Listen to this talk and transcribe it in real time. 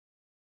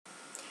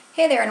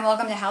Hey there, and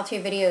welcome to How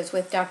To Videos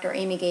with Dr.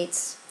 Amy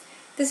Gates.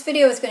 This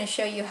video is going to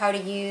show you how to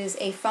use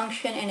a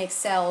function in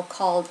Excel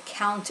called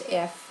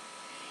COUNTIF.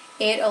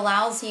 It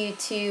allows you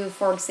to,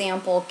 for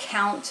example,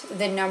 count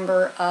the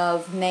number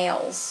of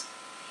males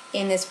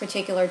in this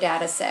particular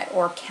data set,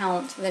 or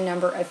count the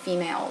number of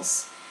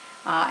females,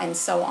 and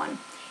so on.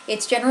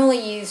 It's generally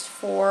used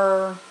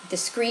for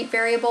discrete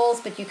variables,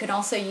 but you can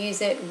also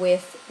use it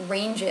with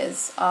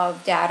ranges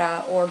of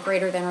data or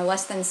greater than or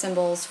less than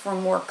symbols for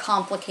more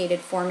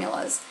complicated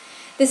formulas.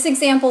 This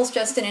example is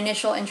just an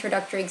initial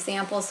introductory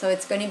example, so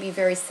it's going to be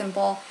very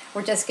simple.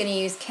 We're just going to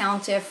use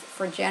COUNTIF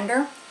for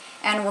gender,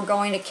 and we're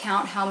going to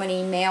count how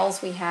many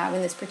males we have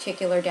in this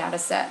particular data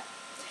set.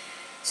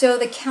 So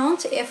the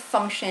COUNTIF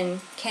function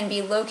can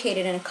be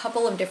located in a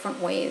couple of different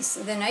ways.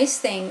 The nice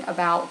thing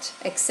about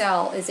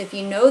Excel is if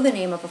you know the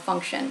name of a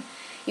function,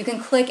 you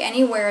can click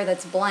anywhere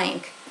that's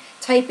blank,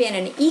 type in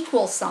an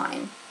equal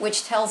sign,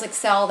 which tells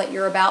Excel that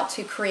you're about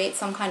to create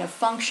some kind of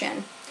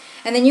function,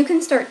 and then you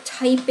can start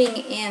typing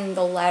in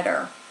the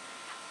letter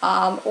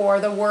or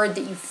the word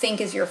that you think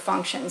is your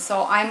function.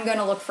 So I'm going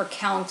to look for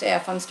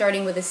COUNTIF. I'm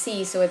starting with a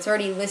C, so it's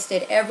already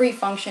listed every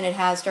function it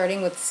has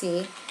starting with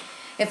C.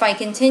 If I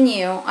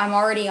continue, I'm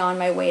already on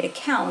my way to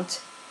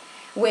count,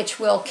 which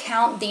will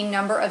count the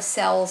number of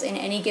cells in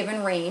any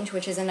given range,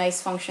 which is a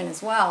nice function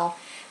as well.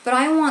 But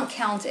I want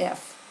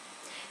COUNTIF,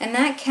 and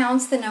that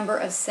counts the number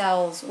of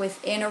cells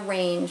within a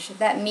range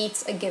that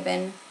meets a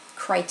given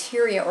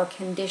criteria or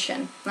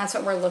condition. That's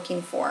what we're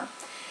looking for.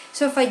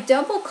 So if I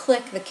double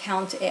click the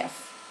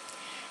COUNTIF,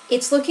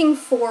 it's looking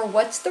for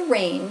what's the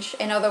range,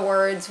 in other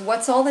words,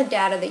 what's all the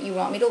data that you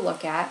want me to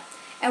look at,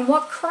 and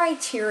what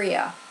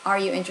criteria are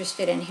you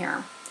interested in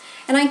here.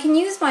 And I can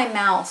use my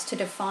mouse to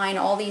define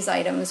all these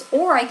items,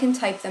 or I can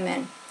type them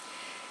in.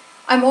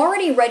 I'm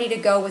already ready to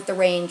go with the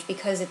range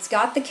because it's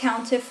got the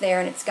COUNTIF there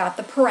and it's got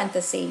the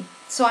parenthesis.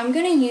 So I'm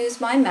going to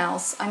use my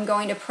mouse. I'm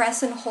going to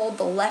press and hold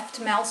the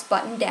left mouse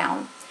button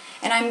down,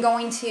 and I'm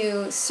going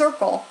to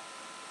circle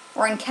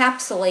or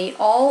encapsulate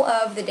all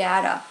of the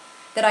data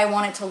that I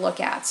want it to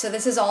look at. So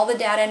this is all the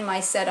data in my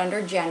set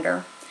under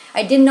gender.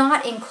 I did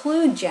not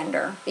include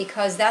gender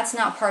because that's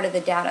not part of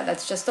the data,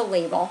 that's just a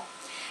label.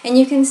 And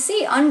you can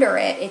see under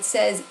it, it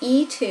says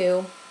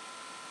E2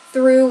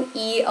 through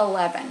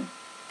E11.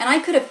 And I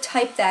could have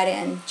typed that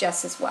in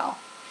just as well.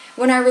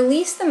 When I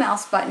release the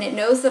mouse button, it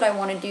knows that I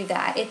want to do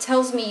that. It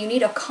tells me you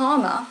need a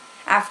comma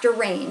after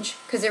range,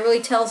 because it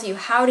really tells you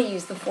how to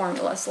use the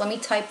formula. So let me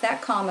type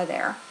that comma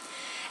there.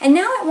 And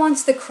now it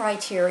wants the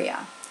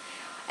criteria.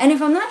 And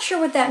if I'm not sure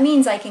what that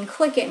means, I can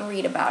click it and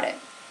read about it.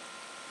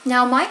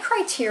 Now my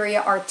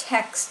criteria are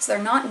texts, they're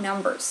not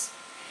numbers.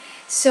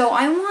 So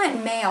I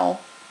want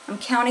male, I'm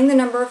counting the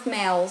number of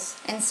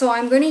males, and so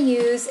I'm going to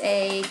use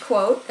a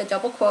quote, a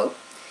double quote,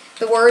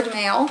 the word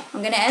male, I'm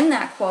going to end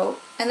that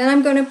quote, and then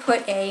I'm going to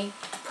put a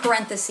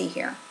parenthesis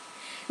here.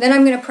 Then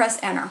I'm going to press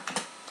enter.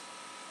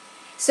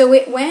 So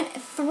it went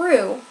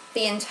through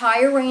the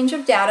entire range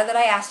of data that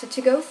I asked it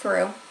to go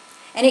through,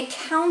 and it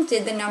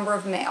counted the number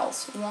of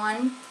males,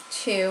 1,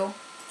 2,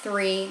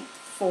 3,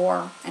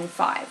 4, and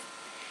 5.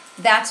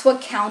 That's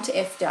what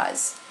COUNTIF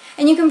does.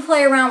 And you can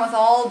play around with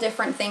all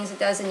different things it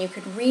does, and you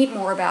could read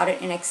more about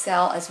it in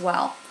Excel as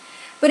well.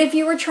 But if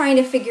you were trying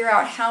to figure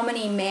out how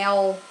many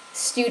male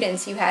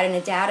students you had in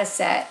a data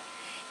set,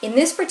 in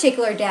this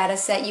particular data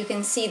set you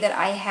can see that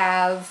I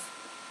have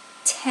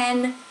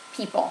 10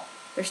 people.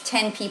 There's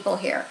 10 people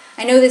here.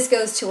 I know this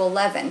goes to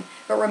 11,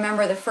 but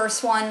remember the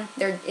first one,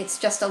 it's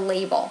just a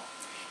label.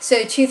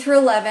 So 2 through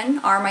 11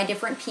 are my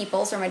different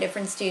peoples, or my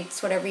different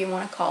students, whatever you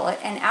want to call it,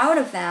 and out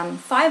of them,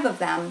 5 of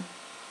them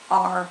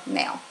are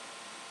male.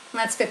 And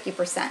that's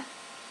 50%.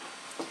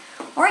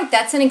 Alright,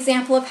 that's an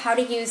example of how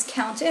to use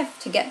COUNTIF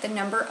to get the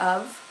number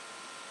of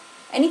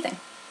anything.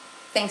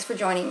 Thanks for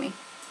joining me.